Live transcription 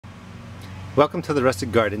Welcome to the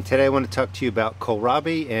Rustic Garden. Today I want to talk to you about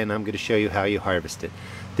kohlrabi, and I'm going to show you how you harvest it.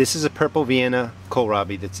 This is a purple Vienna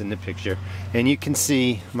kohlrabi that's in the picture, and you can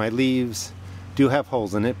see my leaves do have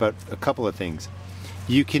holes in it, but a couple of things.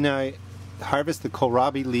 You can harvest the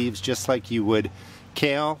kohlrabi leaves just like you would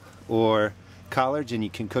kale or collards, and you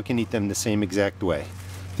can cook and eat them the same exact way.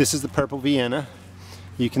 This is the purple Vienna.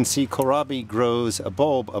 You can see kohlrabi grows a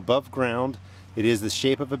bulb above ground. It is the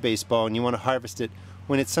shape of a baseball, and you want to harvest it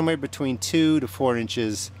when it's somewhere between 2 to 4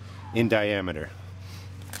 inches in diameter.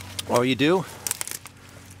 All you do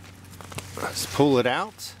is pull it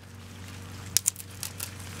out,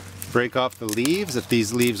 break off the leaves. If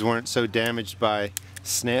these leaves weren't so damaged by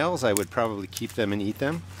snails, I would probably keep them and eat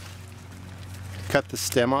them. Cut the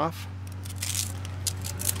stem off,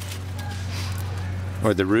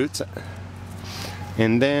 or the roots,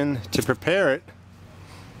 and then to prepare it,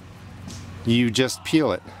 you just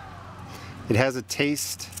peel it. It has a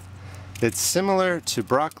taste that's similar to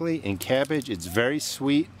broccoli and cabbage. It's very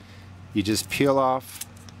sweet. You just peel off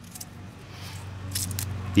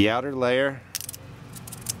the outer layer.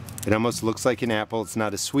 It almost looks like an apple. It's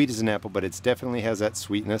not as sweet as an apple, but it definitely has that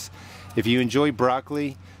sweetness. If you enjoy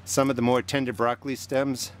broccoli, some of the more tender broccoli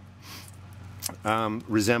stems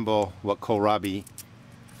resemble what kohlrabi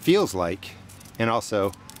feels like and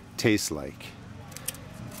also tastes like.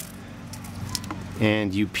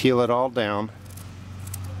 And you peel it all down.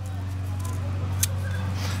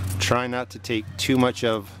 Try not to take too much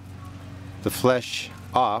of the flesh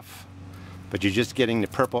off, but you're just getting the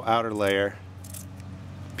purple outer layer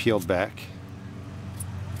peeled back.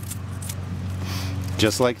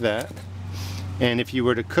 Just like that. And if you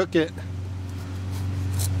were to cook it,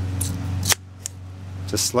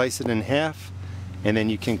 just slice it in half, and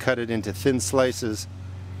then you can cut it into thin slices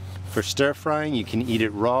for stir frying. You can eat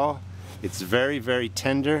it raw. It's very, very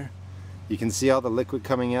tender. You can see all the liquid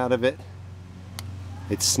coming out of it.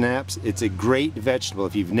 It snaps. It's a great vegetable.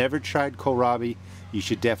 If you've never tried kohlrabi, you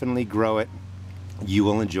should definitely grow it. You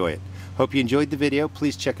will enjoy it. Hope you enjoyed the video.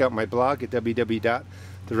 Please check out my blog at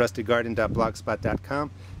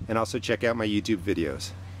www.therusticgarden.blogspot.com and also check out my YouTube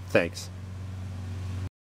videos. Thanks.